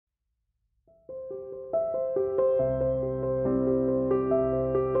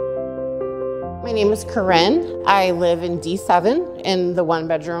My name is Corinne. I live in D7 in the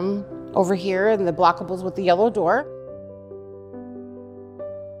 1-bedroom over here in the Blokables with the yellow door.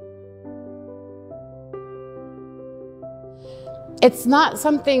 It's not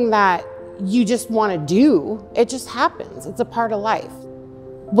something that you just want to do. It just happens. It's a part of life.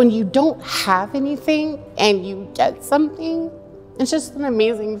 When you don't have anything and you get something, it's just an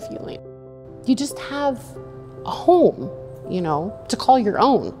amazing feeling. You just have a home, to call your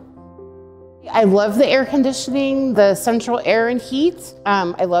own. I love the air conditioning, the central air and heat.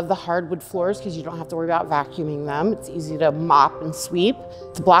 I love the hardwood floors because you don't have to worry about vacuuming them. It's easy to mop and sweep.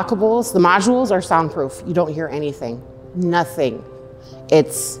 The Blokables, the modules are soundproof. You don't hear anything, nothing.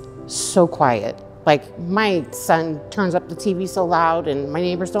 It's so quiet. Like my son turns up the TV so loud and my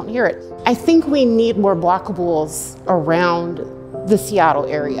neighbors don't hear it. I think we need more Blokables around the Seattle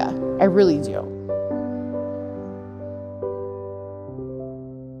area. I really do.